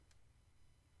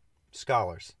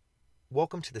Scholars,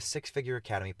 welcome to the Six Figure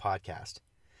Academy podcast.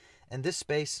 In this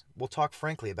space, we'll talk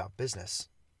frankly about business,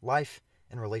 life,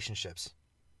 and relationships,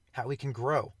 how we can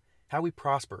grow, how we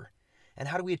prosper, and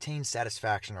how do we attain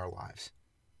satisfaction in our lives.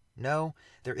 No,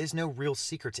 there is no real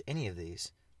secret to any of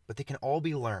these, but they can all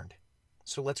be learned.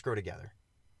 So let's grow together.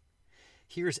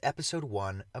 Here's episode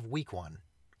 1 of week 1,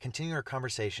 continuing our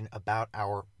conversation about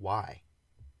our why.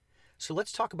 So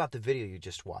let's talk about the video you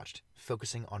just watched,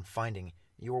 focusing on finding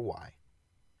your why.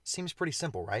 Seems pretty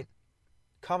simple, right?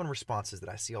 Common responses that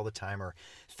I see all the time are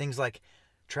things like,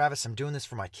 Travis, I'm doing this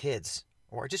for my kids,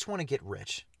 or I just want to get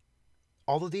rich.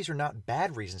 Although these are not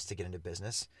bad reasons to get into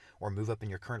business or move up in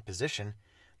your current position,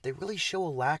 they really show a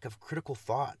lack of critical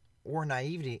thought or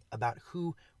naivety about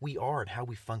who we are and how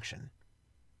we function.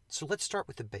 So let's start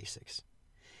with the basics.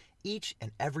 Each and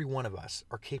every one of us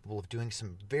are capable of doing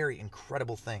some very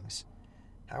incredible things.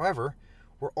 However,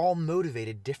 we're all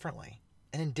motivated differently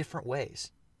and in different ways.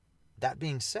 That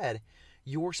being said,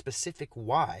 your specific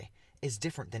why is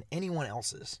different than anyone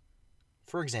else's.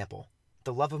 For example,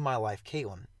 the love of my life,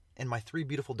 Caitlin, and my 3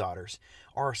 beautiful daughters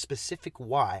are a specific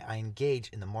why I engage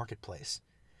in the marketplace.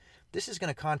 This is going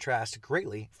to contrast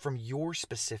greatly from your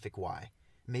specific why.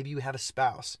 Maybe you have a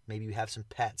spouse, maybe you have some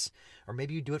pets, or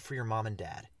maybe you do it for your mom and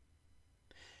dad.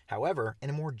 However, in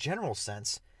a more general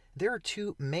sense, there are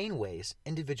 2 main ways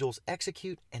individuals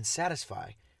execute and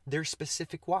satisfy their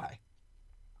specific why.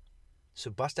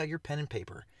 So bust out your pen and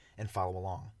paper and follow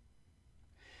along.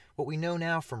 What we know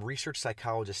now from research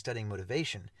psychologists studying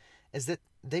motivation is that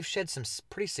they've shed some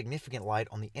pretty significant light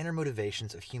on the inner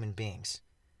motivations of human beings.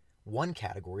 One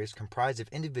category is comprised of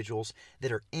individuals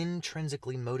that are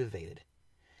intrinsically motivated.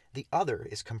 The other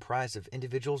is comprised of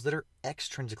individuals that are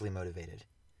extrinsically motivated.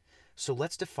 So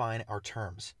let's define our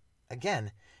terms.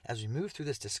 Again, as we move through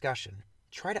this discussion,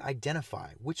 try to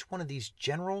identify which one of these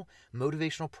general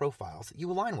motivational profiles that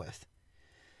you align with.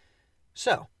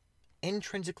 So,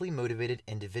 intrinsically motivated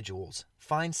individuals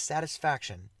find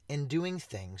satisfaction in doing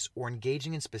things or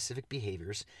engaging in specific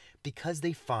behaviors because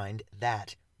they find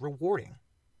that rewarding.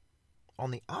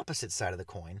 On the opposite side of the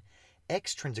coin,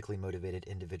 extrinsically motivated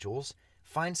individuals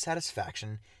find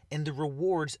satisfaction in the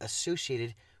rewards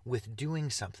associated with doing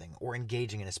something or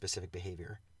engaging in a specific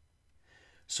behavior.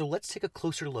 So let's take a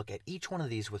closer look at each one of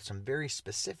these with some very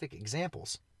specific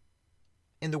examples.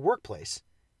 In the workplace,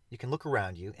 you can look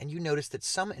around you and you notice that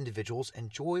some individuals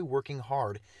enjoy working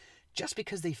hard just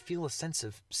because they feel a sense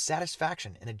of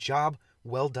satisfaction in a job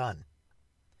well done.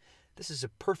 This is a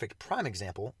perfect prime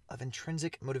example of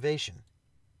intrinsic motivation.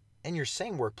 In your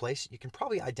same workplace, you can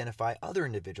probably identify other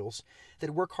individuals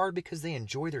that work hard because they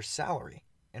enjoy their salary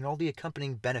and all the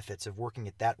accompanying benefits of working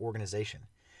at that organization.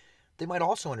 They might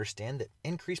also understand that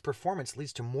increased performance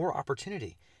leads to more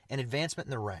opportunity and advancement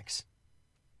in the ranks.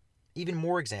 Even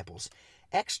more examples,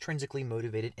 extrinsically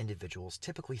motivated individuals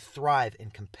typically thrive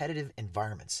in competitive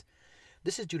environments.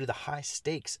 This is due to the high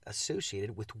stakes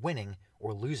associated with winning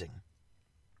or losing.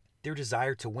 Their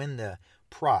desire to win the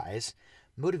prize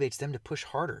motivates them to push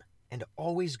harder and to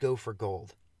always go for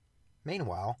gold.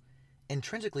 Meanwhile,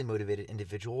 intrinsically motivated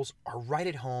individuals are right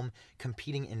at home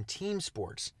competing in team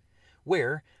sports,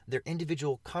 where their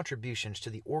individual contributions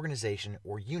to the organization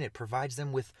or unit provides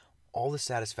them with all the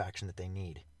satisfaction that they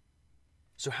need.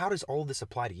 So how does all of this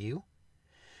apply to you?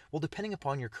 Well, depending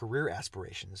upon your career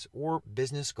aspirations or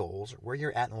business goals or where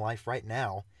you're at in life right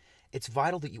now, it's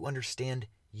vital that you understand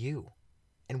you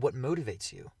and what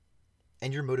motivates you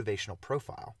and your motivational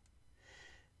profile.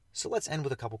 So let's end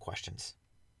with a couple questions.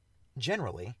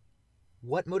 Generally,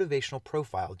 what motivational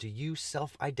profile do you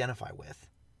self-identify with?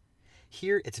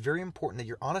 Here, it's very important that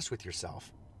you're honest with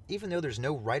yourself. Even though there's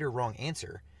no right or wrong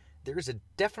answer, there is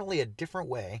definitely a different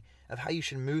way of how you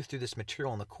should move through this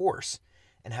material in the course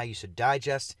and how you should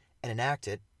digest and enact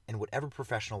it in whatever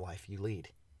professional life you lead.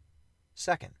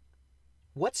 Second,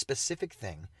 what specific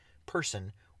thing,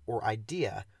 person, or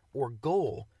idea or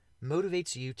goal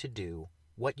motivates you to do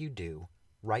what you do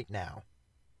right now?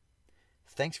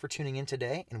 Thanks for tuning in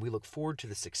today, and we look forward to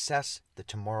the success that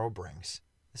tomorrow brings.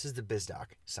 This is the BizDoc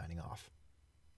signing off.